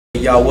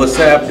Y'all, what's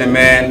happening,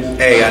 man?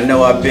 Hey, I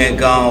know I've been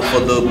gone for a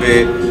little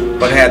bit,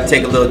 but I had to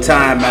take a little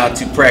time out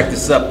to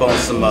practice up on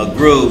some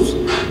grooves.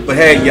 But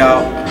hey,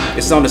 y'all,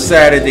 it's on a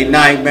Saturday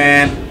night,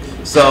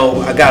 man.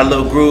 So I got a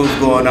little groove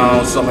going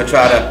on, so I'm gonna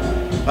try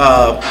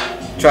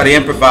to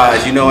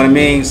improvise. You know what I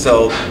mean?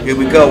 So here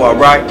we go. All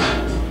right.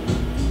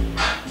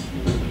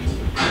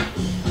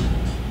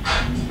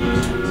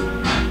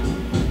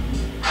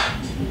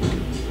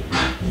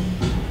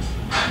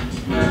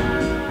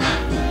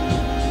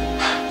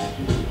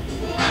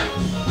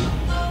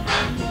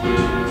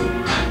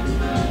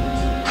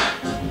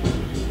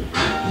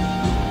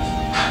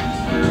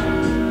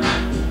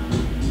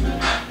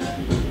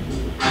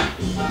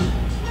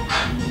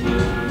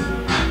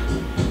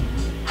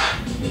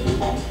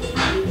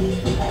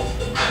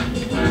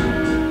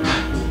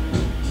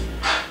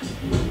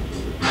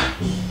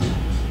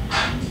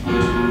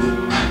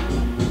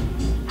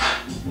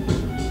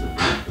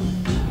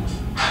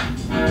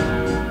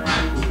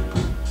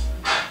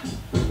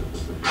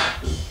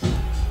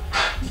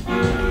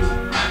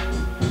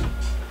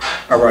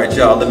 Alright,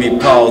 y'all, let me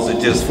pause it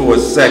just for a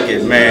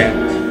second,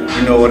 man.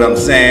 You know what I'm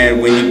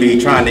saying? When you be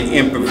trying to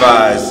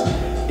improvise,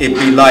 it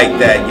be like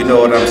that, you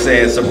know what I'm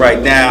saying? So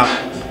right now,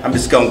 I'm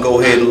just gonna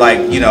go ahead and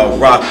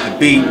rock the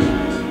beat.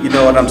 You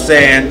know what I'm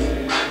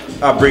saying?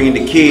 I'll bring in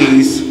the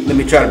keys. Let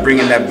me try to bring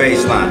in that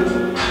bass line.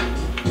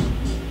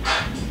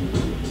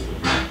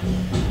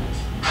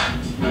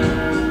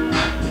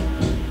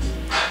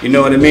 You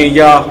know what I mean,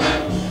 y'all?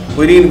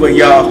 But anyway,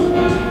 y'all,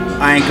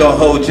 I ain't gonna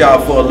hold y'all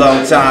for a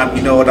long time,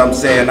 you know what I'm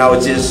saying? I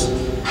was just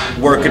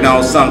working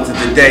on something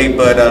today,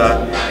 but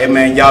hey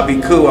man, y'all be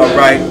cool,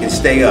 alright? And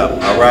stay up,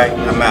 alright?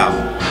 I'm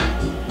out.